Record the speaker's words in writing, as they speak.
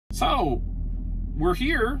So, we're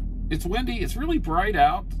here. It's windy. It's really bright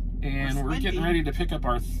out. And we're getting ready to pick up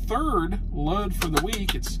our third load for the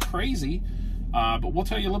week. It's crazy. But we'll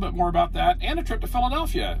tell you a little bit more about that. And a trip to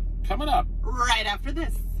Philadelphia coming up. Right after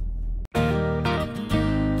this.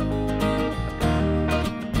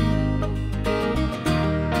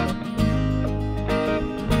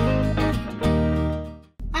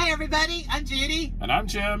 Hi everybody, I'm Judy. And I'm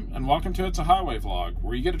Jim, and welcome to It's a Highway Vlog,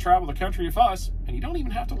 where you get to travel the country with us, and you don't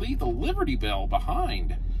even have to leave the Liberty Bell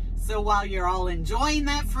behind. So while you're all enjoying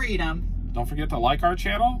that freedom, don't forget to like our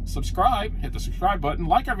channel, subscribe, hit the subscribe button,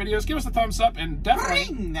 like our videos, give us a thumbs up, and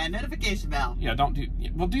definitely ring that notification bell. Yeah,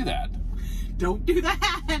 we'll do that. Don't do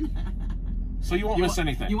that. So you won't miss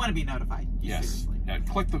anything. You want to be notified. Yes.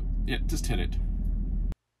 Seriously. Yeah, just hit it.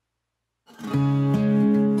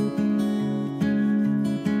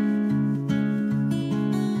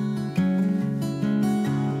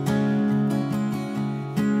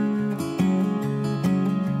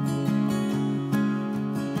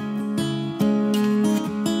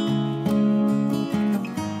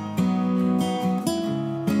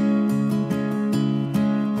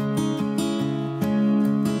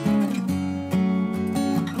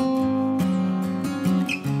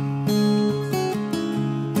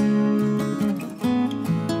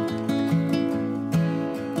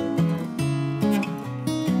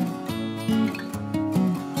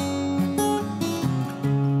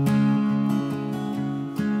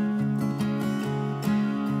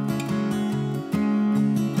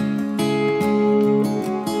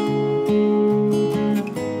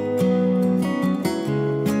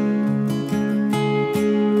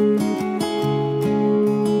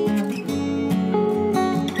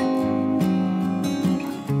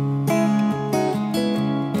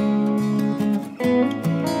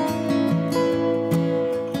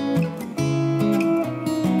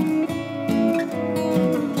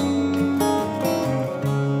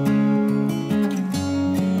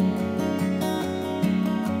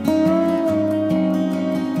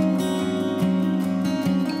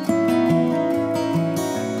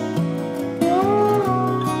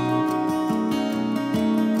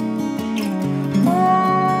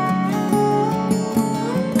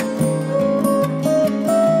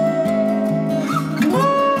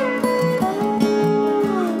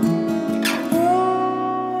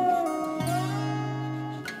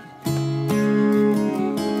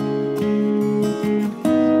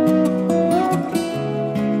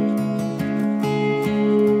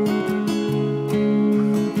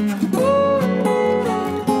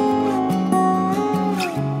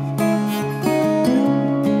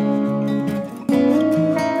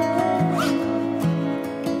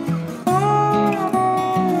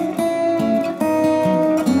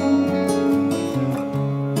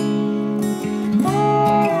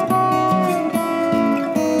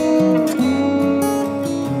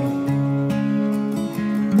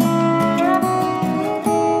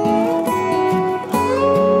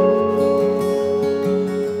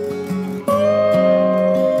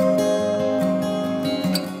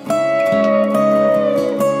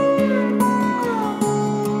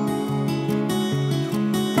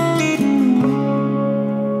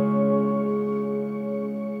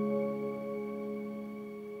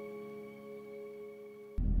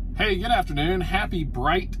 Hey, good afternoon. Happy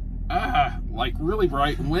bright, like really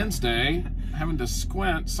bright Wednesday. Having to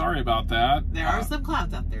squint. Sorry about that. There are some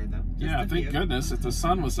clouds out there, though. Yeah, thank goodness. If the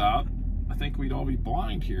sun was out, I think we'd all be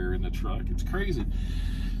blind here in the truck. It's crazy.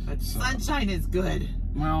 But sunshine is good.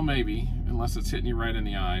 Well, maybe, unless it's hitting you right in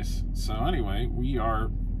the eyes. So anyway, where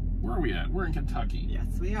are we at? We're in Kentucky.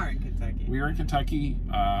 Yes, we are in Kentucky. We are in Kentucky.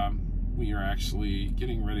 We are actually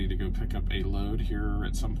getting ready to go pick up a load here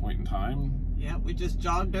at some point in time. Yeah, we just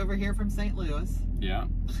jogged over here from St. Louis. Yeah,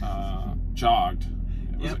 jogged.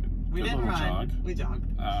 Yep, we didn't run. Jog. We jogged.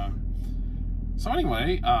 So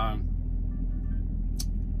anyway,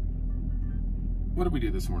 what did we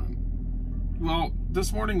do this morning? Well,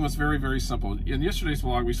 this morning was very, very simple. In yesterday's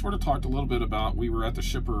vlog, we sort of talked a little bit about we were at the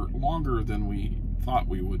shipper longer than we thought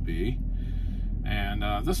we would be. And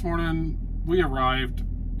this morning, we arrived,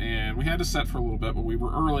 and we had to set for a little bit, but we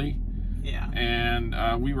were early. Yeah.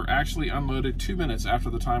 And we were actually unloaded 2 minutes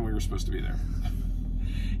after the time we were supposed to be there.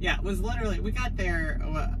 Yeah, it was literally, we got there,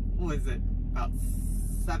 what was it, about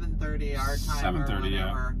 7:30 our time 7:30, or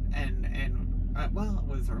whatever. yeah. And well,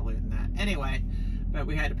 it was earlier than that. Anyway, but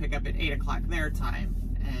we had to pick up at 8 o'clock their time.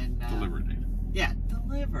 And Delivered. Yeah,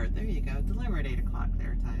 delivered. There you go. Delivered 8 o'clock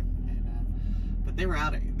their time. And but they were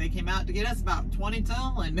out. They came out to get us about 20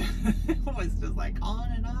 till, and it was just like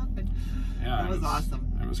on and off. And yeah, it was awesome.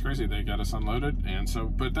 It was crazy. They got us unloaded, and so.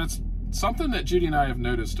 But that's something that Judy and I have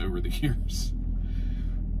noticed over the years.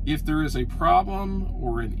 if there is a problem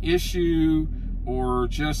or an issue or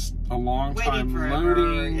just a long time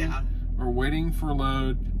loading or waiting for a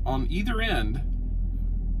load on either end,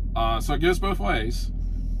 so it goes both ways,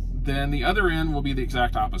 then the other end will be the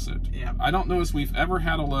exact opposite. Yeah. I don't know if we've ever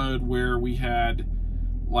had a load where we had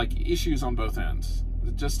like issues on both ends.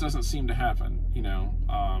 It just doesn't seem to happen, you know.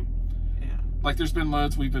 Like there's been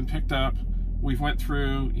loads we've been picked up, we've went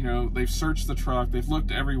through, you know, they've searched the truck, they've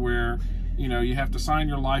looked everywhere, you know, you have to sign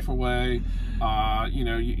your life away, you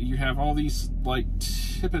know, you have all these like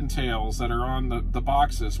tip and tails that are on the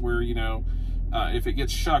boxes where, you know, if it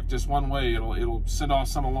gets shucked just one way, it'll send off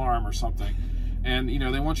some alarm or something. And, you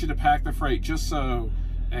know, they want you to pack the freight just so,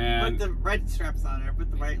 and put the right straps on it, put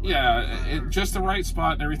the right just the right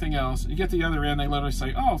spot and everything else. You get the other end, they literally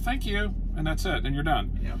say, oh, thank you, and that's it, and you're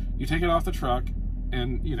done. Yeah. You take it off the truck,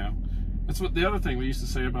 and, you know, that's what the other thing we used to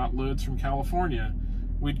say about loads from California.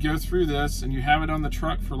 We'd go through this, and you have it on the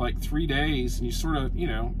truck for like 3 days, and you sort of, you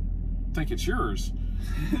know, think it's yours.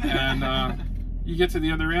 And you get to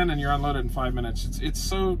the other end, and you're unloaded in 5 minutes.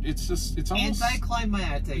 It's almost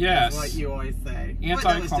anticlimactic. Yes. Is what you always say.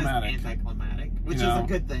 Anticlimactic. Anticlimactic, which you know, is a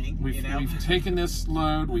good thing. We've taken this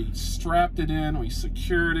load, we strapped it in, we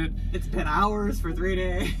secured it. It's been hours for 3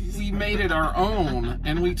 days. We made it our own,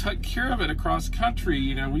 and we took care of it across country.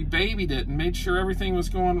 You know, we babied it and made sure everything was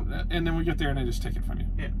going. And then we get there, and they just take it from you.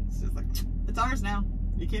 Yeah, it's just like, it's ours now.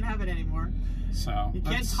 You can't have it anymore. So you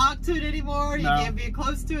can't talk to it anymore. You can't be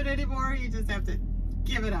close to it anymore. You just have to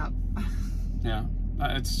give it up. Yeah,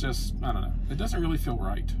 it's just, I don't know. It doesn't really feel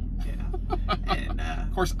right. Yeah. And,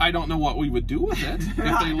 of course, I don't know what we would do with it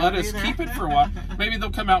if they let us keep it for a while. Maybe they'll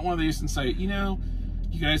come out one of these and say, you know,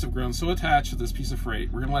 you guys have grown so attached to this piece of freight.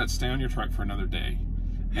 We're going to let it stay on your truck for another day.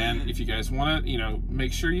 And if you guys want to, you know,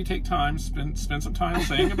 make sure you take time, spend some time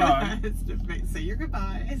saying goodbye. Say your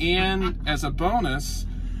goodbyes. And as a bonus,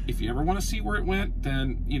 if you ever want to see where it went,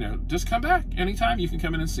 then, you know, just come back. Anytime you can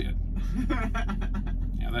come in and see it.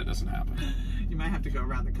 Yeah, that doesn't happen. You might have to go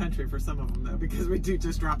around the country for some of them, though, because we do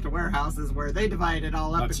just drop to warehouses where they divide it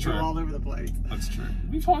all up and go all over the place. That's true.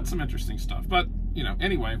 We've hauled some interesting stuff, but, you know,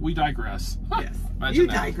 anyway, we digress. Yes. You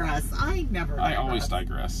digress. I never digress. I always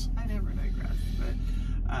digress. I never digress,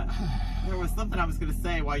 but there was something I was going to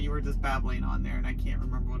say while you were just babbling on there, and I can't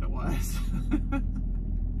remember what it was.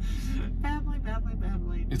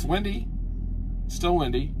 Babbling. It's windy. Still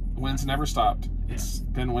windy. The wind's never stopped. Yeah. It's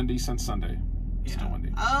been windy since Sunday. Yeah. Still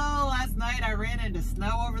windy. Oh, last night I ran into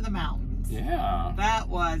snow over the mountains. Yeah. That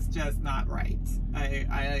was just not right.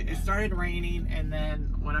 It started raining, and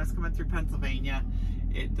then when I was coming through Pennsylvania,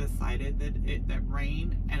 it decided that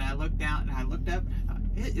rain, and I looked down and I looked up and I thought,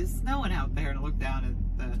 it is snowing out there, and I looked down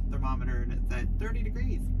at the thermometer and it said 30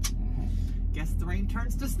 degrees. Guess the rain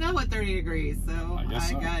turns to snow at 30 degrees. So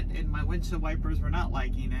I got, and my windshield wipers were not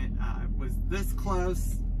liking it. I was this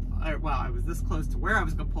close. Well, I was this close to where I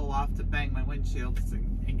was going to pull off to bang my windshields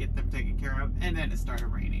and get them taken care of, and then it started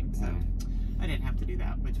raining, so I didn't have to do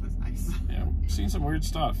that, which was nice. Yeah, seen some weird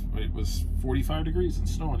stuff. It was 45 degrees and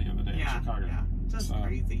snowing the other day in Chicago. Yeah, just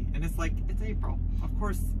crazy. And it's like, it's April. Of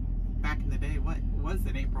course, back in the day, what was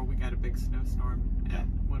in April, we got a big snowstorm,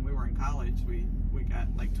 and when we were in college, we got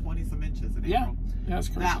like 20-some inches in April. Yeah, that's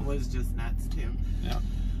crazy. That was just nuts, too. Yeah.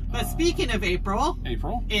 But speaking of April,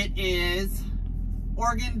 it is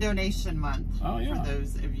Organ Donation Month. Oh, yeah. For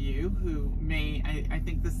those of you who may, I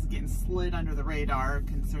think this is getting slid under the radar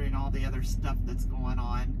considering all the other stuff that's going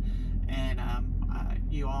on. And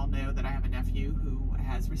you all know that I have a nephew who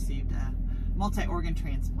has received a multi-organ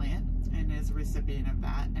transplant and is a recipient of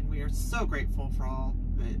that. And we are so grateful for all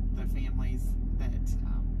the families that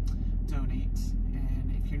donate.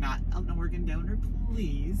 And if you're not an organ donor,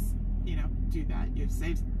 please, you know, do that. You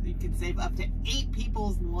can save up to 8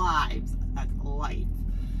 people's lives. That's life.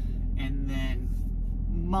 And then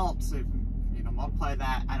multiply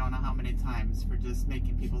that, I don't know how many times, for just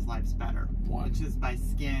making people's lives better. Which is by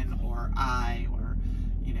skin or eye or,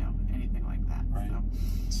 you know, anything like that. Right.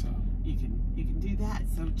 So you can do that.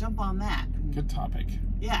 So jump on that. Good topic.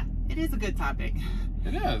 Yeah, it is a good topic.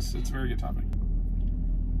 It is. It's a very good topic.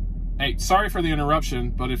 Hey, sorry for the interruption,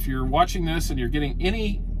 but if you're watching this and you're getting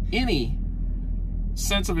any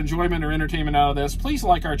sense of enjoyment or entertainment out of this, please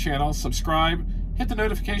like our channel, subscribe, hit the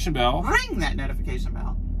notification bell. Ring that notification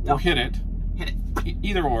bell. Or hit it. Hit it.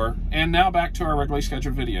 Either or. And now back to our regularly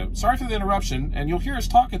scheduled video. Sorry for the interruption, and you'll hear us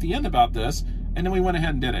talk at the end about this, and then we went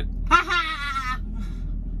ahead and did it. Ha ha!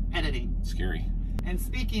 Editing. Scary. And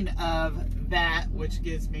speaking of that, which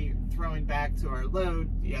gives me throwing back to our load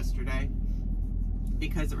yesterday,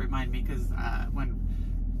 because it reminded me, because when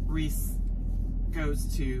Reese goes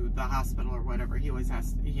to the hospital or whatever, he always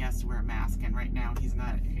has to wear a mask. And right now he's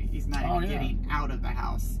not even getting out of the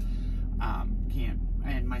house. Can't.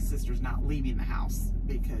 And my sister's not leaving the house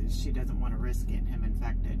because she doesn't want to risk getting him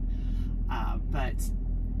infected. But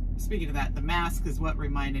speaking of that, the mask is what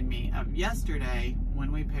reminded me of yesterday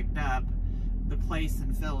when we picked up the place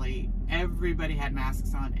in Philly. Everybody had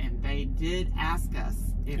masks on, and they did ask us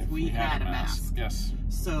if we had a mask. Yes.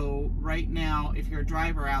 So right now, if you're a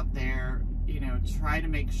driver out there, you know, try to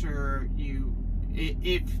make sure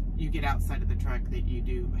if you get outside of the truck that you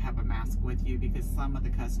do have a mask with you, because some of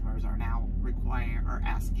the customers are now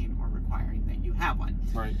asking or requiring that you have one.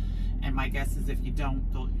 Right. And my guess is if you don't,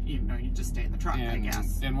 you just stay in the truck, I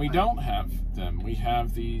guess. And we don't have them. We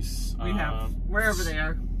have these... We have, wherever they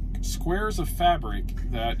are, squares of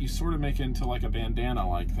fabric that you sort of make into like a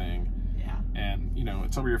bandana-like thing. Yeah. And, you know,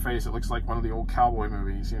 it's over your face. It looks like one of the old cowboy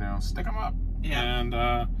movies, you know, stick them up.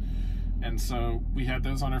 Yeah. And so we had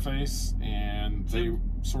those on our face, and they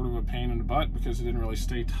sort of a pain in the butt because it didn't really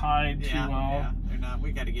stay tied too well. Yeah, they're not.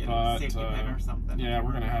 We got to get a safety pin or something. Yeah,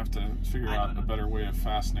 we're going to have to figure out a better way of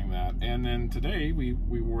fastening that. And then today we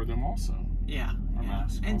wore them also. Yeah. And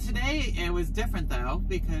also. Today it was different though,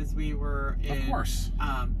 because we were in... Of course.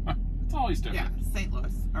 It's always different. Yeah, St.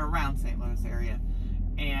 Louis, or around St. Louis area.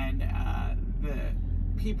 And the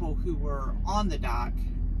people who were on the dock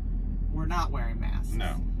were not wearing masks.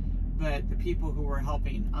 No. But the people who were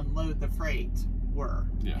helping unload the freight were.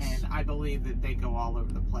 Yes. And I believe that they go all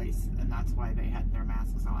over the place, and that's why they had their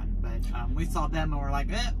masks on. But we saw them and we're like,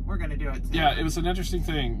 we're going to do it too. Yeah, it was an interesting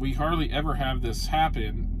thing. We hardly ever have this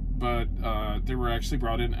happen, but there were actually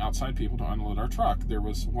brought in outside people to unload our truck. There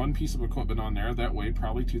was one piece of equipment on there that weighed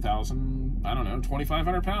probably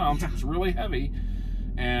 2,500 pounds. Yeah. It was really heavy,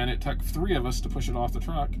 and it took 3 of us to push it off the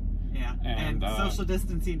truck. Yeah, and social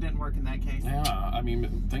distancing didn't work in that case. Yeah, I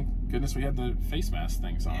mean, thank goodness we had the face mask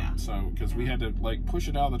things on. Yeah. So, because we had to, like, push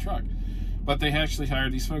it out of the truck. But they actually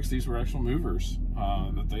hired these folks. These were actual movers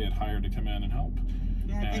that they had hired to come in and help.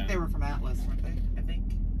 Yeah, I think they were from Atlas, weren't they?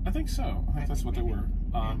 I think so. I think that's what they were.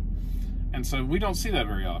 And so we don't see that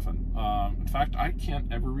very often. In fact, I can't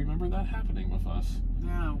ever remember that happening with us.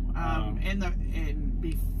 No.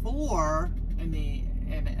 Before in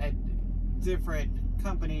a different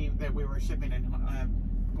company that we were shipping and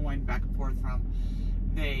going back and forth from,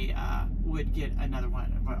 they would get another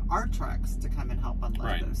one of our trucks to come and help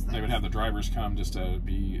unload those things. They would have the drivers come just to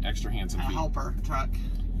be extra hands and feet. A helper truck,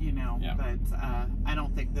 you know. Yeah. But I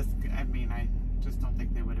don't think I just don't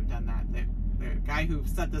think they would have done that. The guy who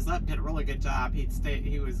set this up did a really good job. He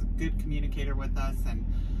was a good communicator with us and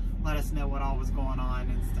let us know what all was going on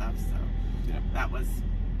and stuff. So that was,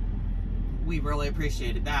 we really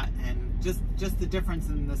appreciated that. And just the difference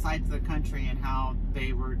in the sides of the country and how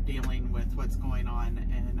they were dealing with what's going on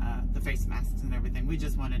and the face masks and everything. We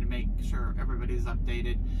just wanted to make sure everybody was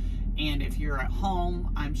updated. And if you're at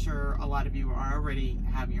home, I'm sure a lot of you already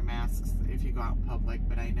have your masks if you go out in public,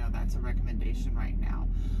 but I know that's a recommendation right now.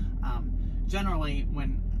 Generally,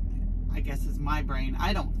 when, I guess is my brain,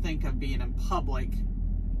 I don't think of being in public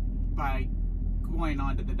by going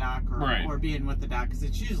onto the dock or being with the dock, because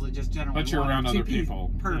it's usually just generally but you're around other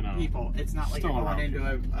people per people. It's not like you're going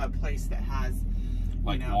into a place that has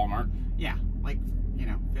like Walmart. Yeah, like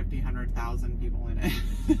 50, 100,000 people in it.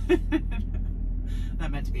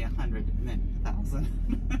 That meant to be 100 and then 1,000.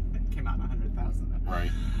 It came out 100,000.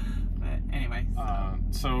 Right. But anyway.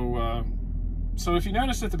 So if you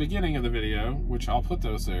noticed at the beginning of the video, which I'll put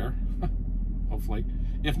those there, hopefully.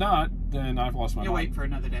 If not, then I've lost my mind. You'll wait for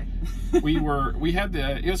another day. It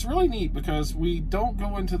was really neat because we don't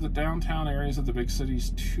go into the downtown areas of the big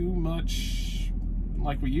cities too much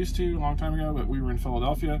like we used to a long time ago, but we were in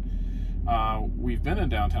Philadelphia. We've been in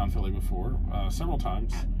downtown Philly before, several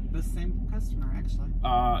times. The same customer, actually.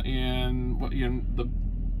 In the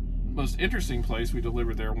most interesting place, we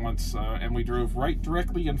delivered there once, and we drove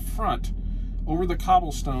directly in front, over the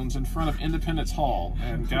cobblestones in front of Independence Hall,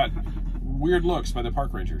 and got weird looks by the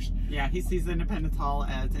park rangers. Yeah, he sees Independence Hall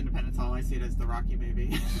as Independence Hall. I see it as the Rocky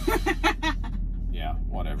Baby. Yeah,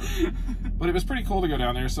 whatever. But it was pretty cool to go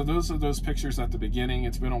down there. So those are those pictures at the beginning.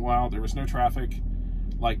 It's been a while. There was no traffic,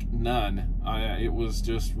 like none. It was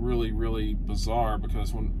just really, really bizarre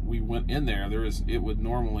because when we went in there, it would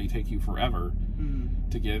normally take you forever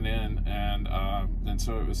to get in, and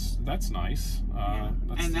so that's nice.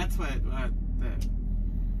 That's what the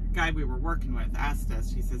guy we were working with asked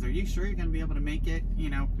us. He says, "Are you sure you're going to be able to make it?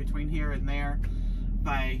 Between here and there."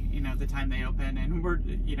 By the time they open, and we're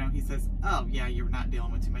he says, "Oh yeah, you're not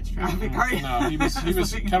dealing with too much traffic, are you?" No, he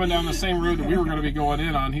was coming down the same road that we were going to be going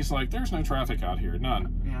in on. He's like, "There's no traffic out here,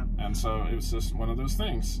 none." Yeah. And so it was just one of those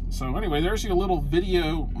things. So anyway, there's your little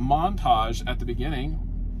video montage at the beginning.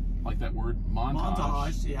 Like that word, montage.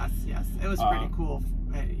 Montage, yes. It was pretty cool.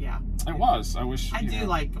 Yeah. It was. I wish. I do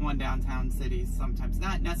like going downtown cities sometimes.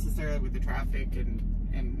 Not necessarily with the traffic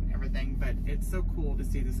and everything, but it's so cool to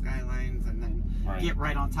see the skylines and then get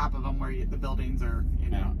right on top of them where the buildings are,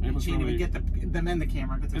 you know. It was you can't really, even get them in the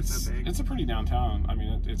camera because they're so big. It's a pretty downtown. I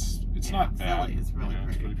mean, it's not bad. It's really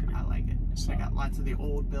pretty. It's really pretty. I like it. So. I got lots of the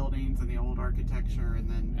old buildings and the old architecture, and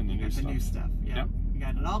then you got the new stuff. Yeah. You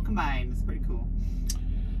got it all combined. It's pretty cool.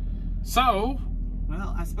 So,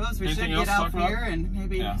 well, I suppose we should get out here and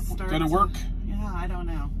maybe start go to work. Yeah, I don't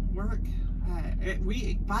know. Work.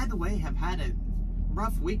 We, by the way, have had a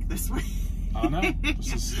rough week this week. Oh no,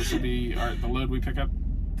 this will be the load we pick up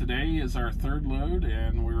today is our third load,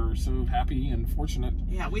 and we're so happy and fortunate.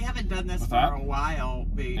 Yeah, we haven't done this for a while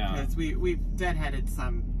because we've deadheaded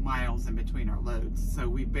some miles in between our loads. So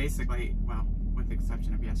we basically, well, with the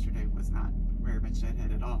exception of yesterday, was not very much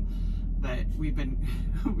deadhead at all. But we've been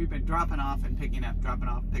dropping off and picking up, dropping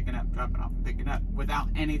off, picking up, dropping off, and picking up without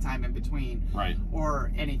any time in between,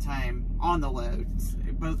 or any time on the loads.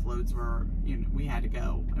 Both loads were, we had to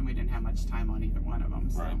go, and we didn't have much time on either one of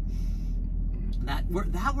them. So that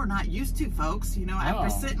we're not used to, folks. After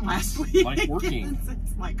sitting last week, like working,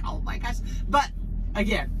 it's like, oh my gosh. But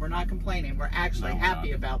again, we're not complaining. We're actually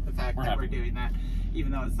happy about the fact that we're doing that,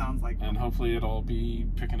 even though it sounds like. And hopefully it'll be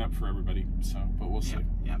picking up for everybody. So, but we'll see.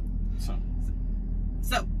 Yep.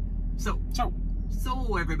 So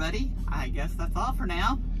everybody, I guess that's all for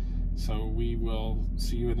now. So we will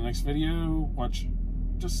see you in the next video. Watch,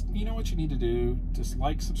 just, what you need to do. Just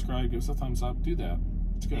like, subscribe, give us a thumbs up, do that.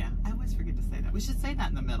 It's good. Yeah, I always forget to say that. We should say that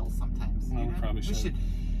in the middle sometimes. Well, we probably should. We should.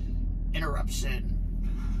 Interruption.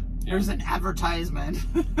 Yeah. There's an advertisement.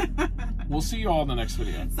 We'll see you all in the next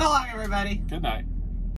video. So long, everybody. Good night.